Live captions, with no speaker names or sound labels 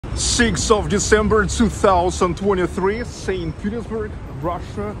6th of December 2023, St. Petersburg,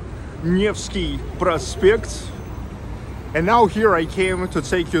 Russia, Nevsky Prospect. And now here I came to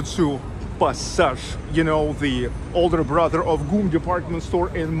take you to Passage, you know, the older brother of GUM department store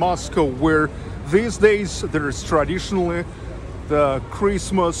in Moscow, where these days there's traditionally the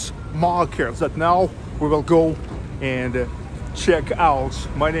Christmas market that now we will go and check out.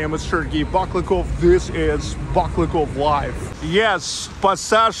 My name is Sergey Baklikov. This is Baklikov Live. Yes,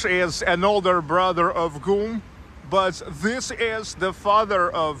 Passage is an older brother of GUM, but this is the father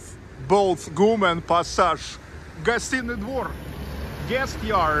of both GUM and Passage. Гостиный двор, guest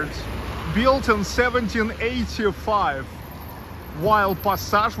yard, built in 1785, while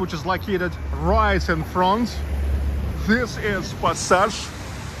Passage, which is located right in front, this is Passage.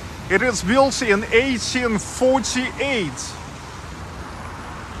 It is built in 1848,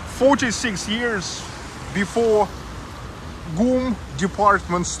 46 years before GUM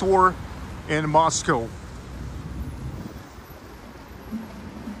department store in Moscow.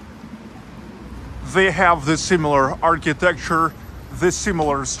 They have the similar architecture, the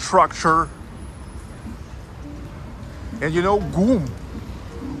similar structure. And you know,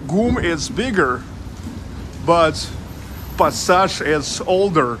 GUM is bigger, but Passage is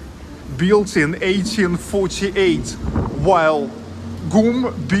older, built in 1848, while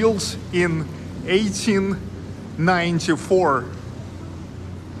GUM built in 1894.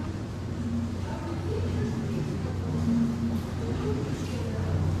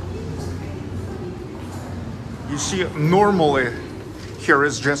 You see, normally here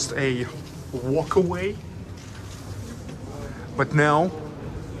is just a walkaway, but now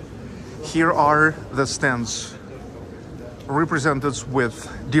here are the stands represented with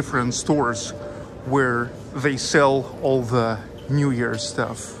different stores where they sell all the New Year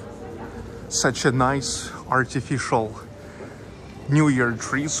stuff. Such a nice artificial New Year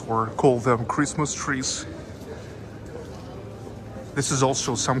trees, or call them Christmas trees. This is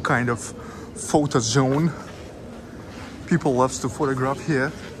also some kind of photo zone. People love to photograph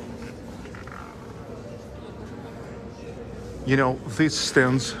here. You know, these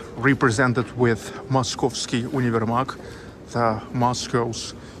stands represented with Moskovsky Univermag, the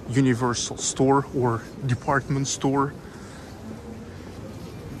Moscow's universal store or department store.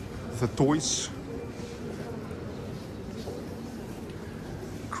 The toys,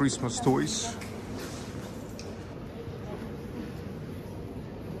 Christmas toys.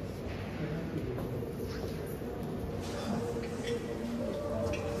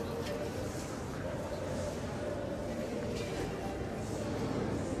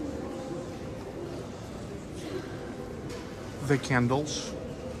 The candles.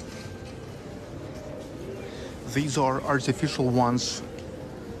 These are artificial ones,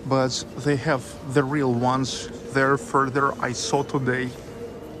 but they have the real ones there further. I saw today.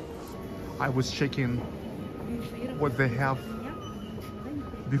 I was checking what they have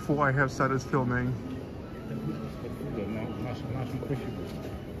before I have started filming.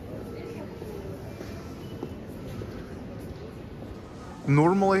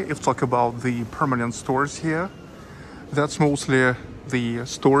 Normally, if talk about the permanent stores here, that's mostly the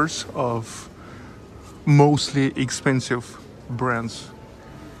stores of mostly expensive brands,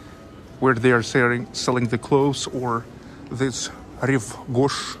 where they are selling the clothes, or this Riv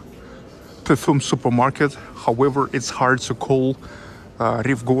Gosh perfume supermarket. However, it's hard to call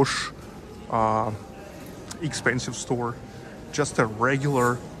Riv Gosh expensive store, just a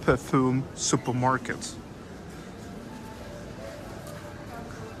regular perfume supermarket.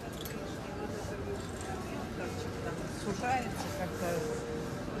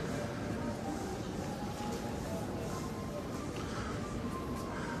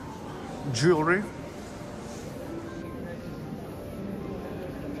 Jewelry.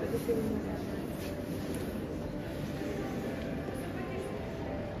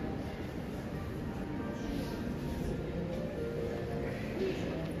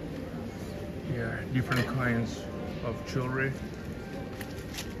 Yeah, different kinds of jewelry.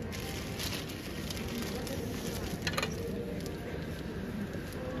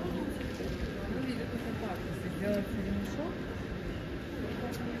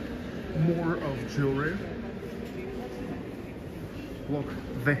 More of jewelry. Look,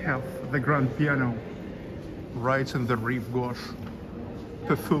 they have the grand piano right in the Riv Gosh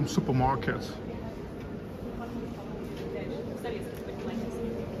perfume supermarket.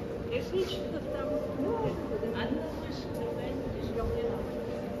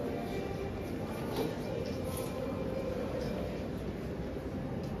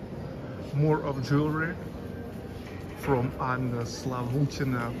 More of jewelry from Anna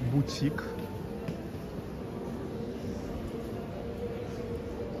Slavutina boutique.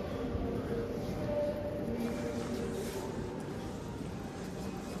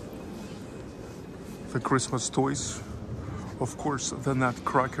 the Christmas toys. Of course, the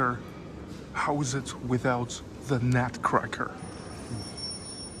Nutcracker. How is it without the Nutcracker?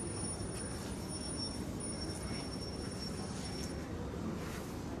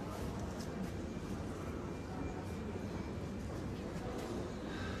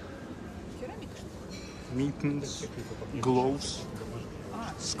 Mittens, gloves,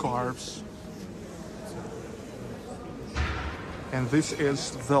 scarves. And this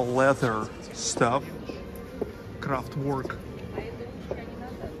is the leather stuff, craft work.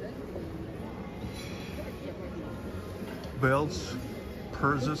 Belts,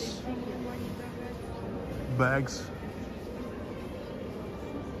 purses, bags.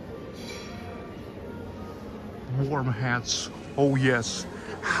 Warm hats. Oh yes,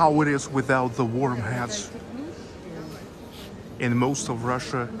 how it is without the warm hats. In most of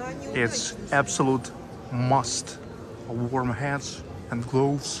Russia, it's absolute must. Warm hats and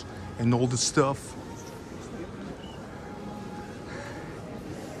gloves and all the stuff.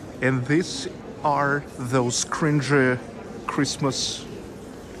 And these are those cringy Christmas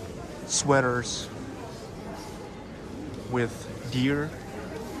sweaters with deer,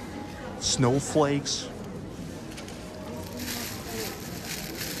 snowflakes.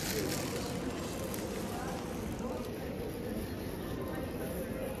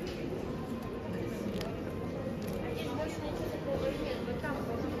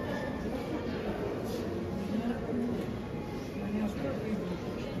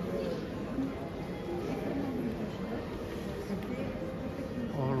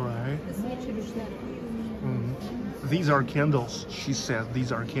 These are candles, she said.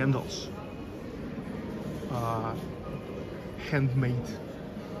 These are candles. Handmade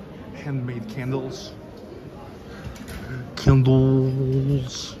candles.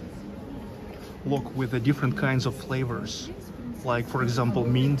 Candles. Look, with the different kinds of flavors. Like, for example,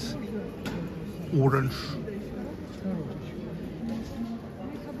 mint, orange,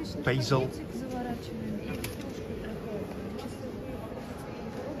 basil.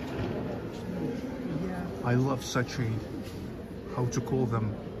 I love such a, how to call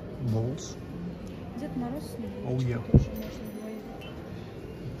them, molds? Oh yeah.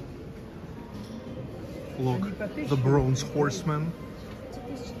 Look, the bronze horseman.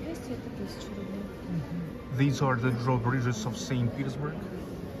 These are the drawbridges of St. Petersburg.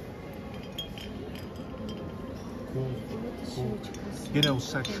 Cool, cool. You know,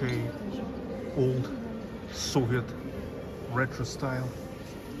 such a old Soviet retro style.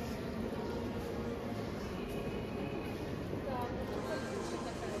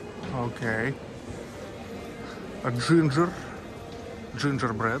 Okay. A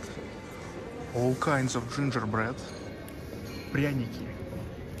gingerbread, all kinds of gingerbread, пряники,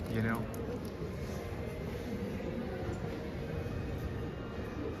 you know.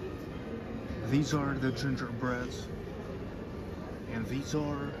 These are the gingerbreads, and these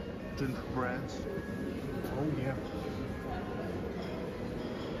are gingerbreads. Oh yeah.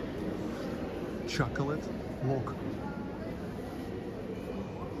 Chocolate, look.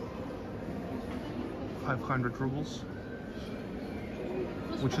 500 rubles,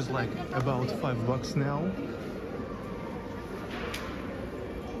 which is like about $5 now.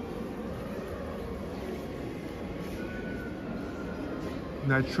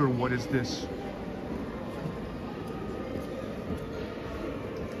 Not sure what is this.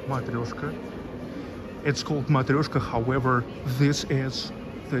 Matryoshka. It's called matryoshka, however, this is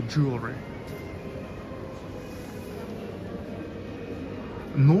the jewelry.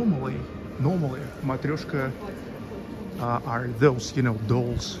 Normally, matryoshka are those, you know,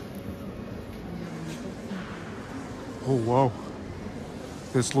 dolls. Oh wow,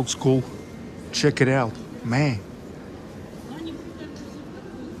 this looks cool. Check it out, man.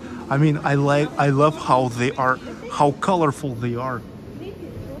 I mean, I love how they are, how colorful they are.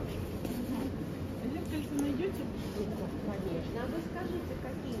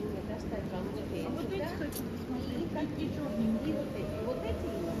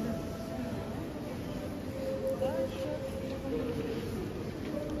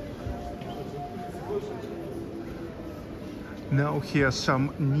 Now here's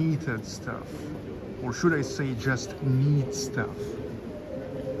some knitted stuff, or should I say just neat stuff.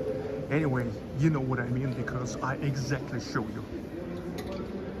 Anyway, you know what I mean, because I exactly show you.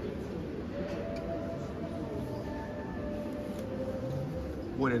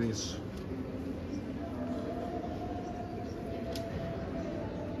 What it is.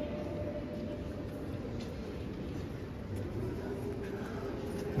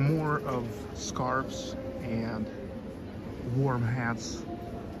 More of scarves and warm hats.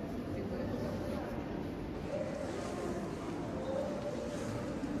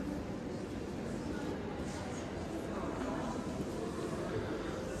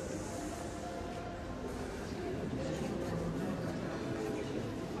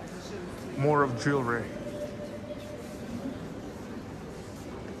 More of jewelry.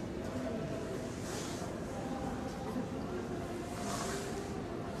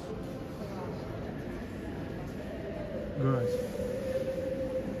 Good.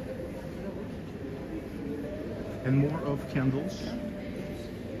 And more of candles.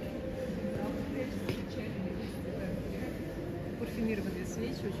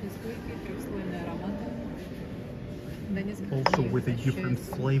 Also with the different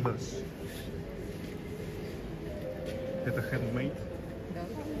flavors. Это handmade.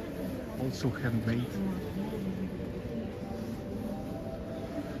 Also handmade.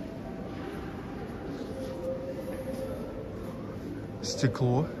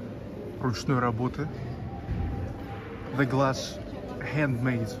 Стекло ручной работы. The glass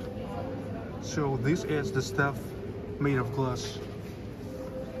handmade. So this is the stuff made of glass,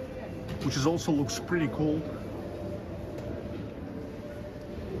 which is also looks pretty cool.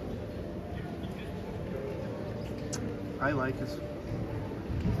 I like it.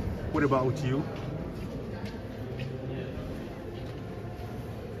 What about you?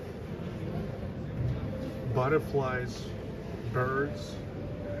 Butterflies, birds,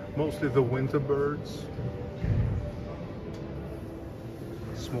 mostly the winter birds.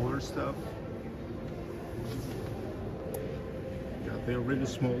 Smaller stuff. Yeah, they're really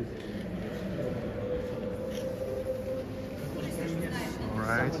small. All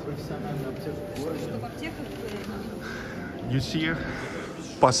right. You see,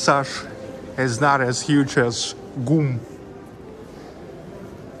 Passage is not as huge as GUM.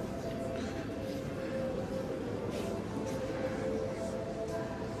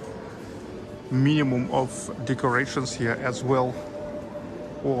 Minimum of decorations here as well.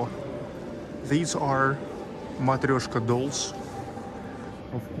 Oh, these are Matryoshka dolls.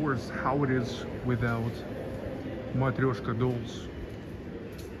 Of course, how it is without Matryoshka dolls?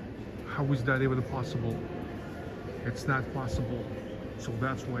 How is that even possible? It's not possible. So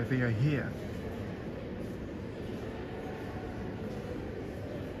that's why they are here.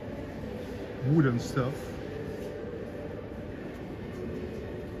 Wooden stuff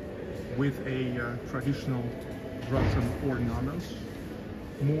with a traditional Russian ornaments.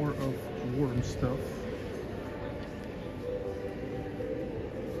 More of warm stuff.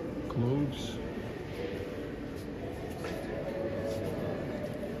 Clothes.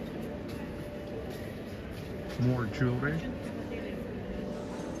 More jewelry.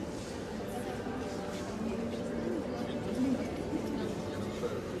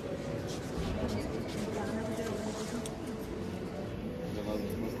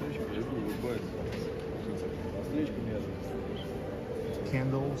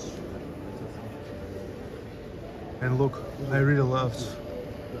 Candles. And look, I really loved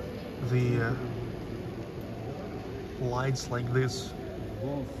the lights like this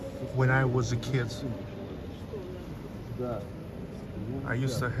when I was a kid. I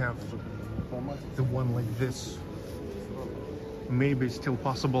used to have the one like this. Maybe it's still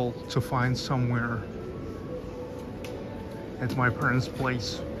possible to find somewhere at my parents'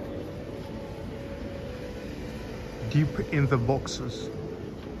 place. Deep in the boxes.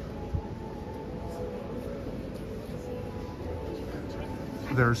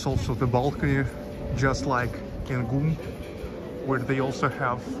 There's also the balcony, just like in GUM, where they also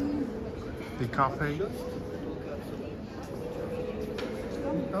have the cafe.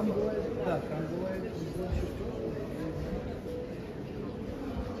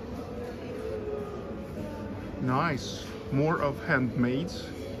 Nice. More of handmade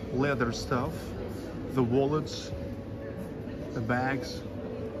leather stuff, the wallets, the bags.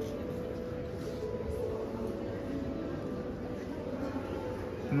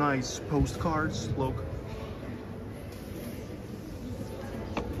 Nice postcards, look.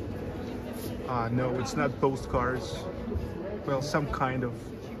 No, it's not postcards. Well, some kind of.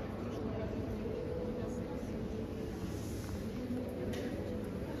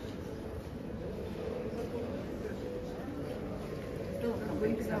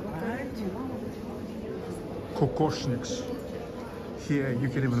 Kokoshniks. Here you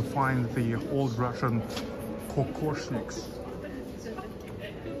can even find the old Russian kokoshniks.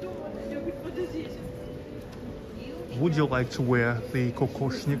 Would you like to wear the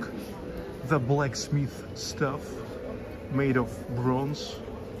kokoshnik, the blacksmith stuff made of bronze?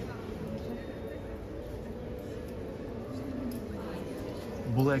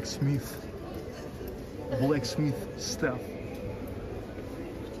 Blacksmith stuff.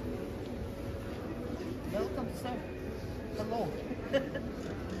 Welcome, sir. Hello.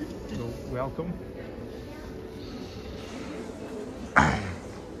 So, welcome.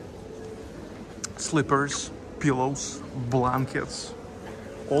 Slippers, pillows, blankets,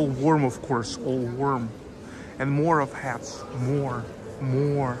 All warm, of course, all warm. And more of hats, more,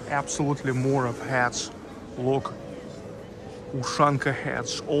 absolutely more of hats. Look, Ushanka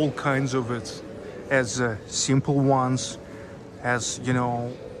hats, all kinds of it, as simple ones, as you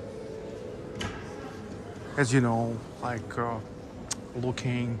know, like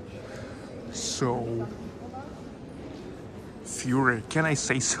looking so fury. Can I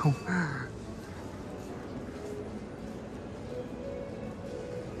say so?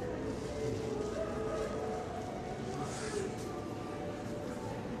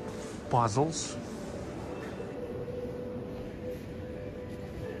 Puzzles.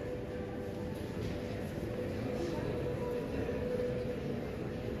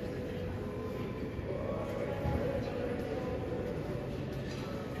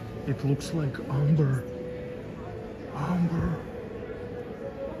 It looks like amber. Amber.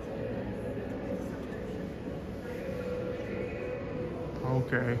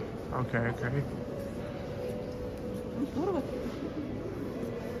 Okay.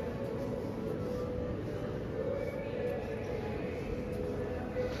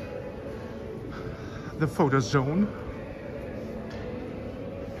 The photo zone.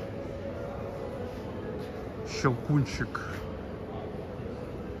 Щелкунчик.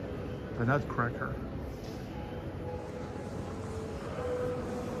 The nutcracker.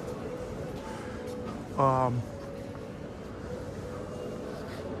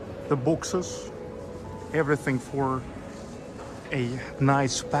 The boxes, everything for a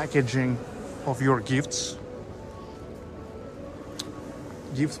nice packaging of your gifts.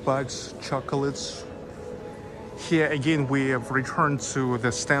 Gift bags, chocolates. Here again we have returned to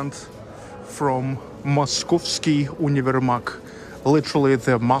the stand from Moskovsky Univermag, literally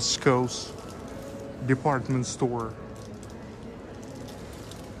the Moscow's department store.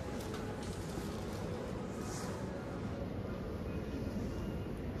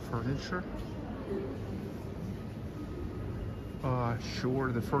 Furniture.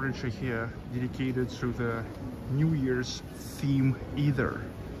 Sure, the furniture here dedicated to the New Year's theme either.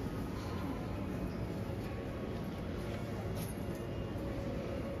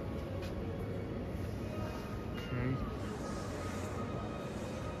 Okay.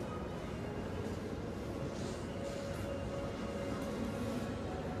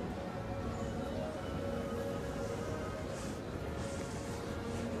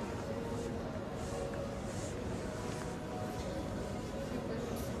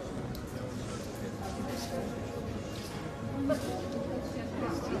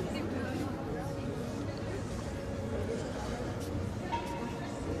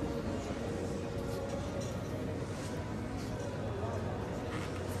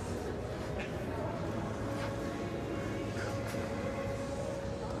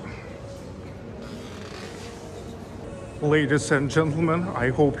 Ladies and gentlemen, I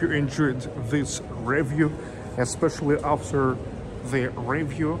hope you enjoyed this review, especially after the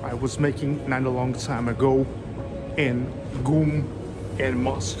review I was making not a long time ago in GUM in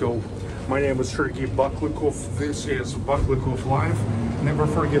Moscow. My name is Sergey Baklikov. This is Baklikov Live. Never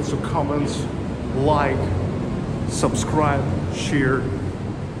forget to comment, like, subscribe, share.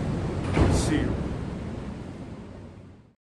 See you.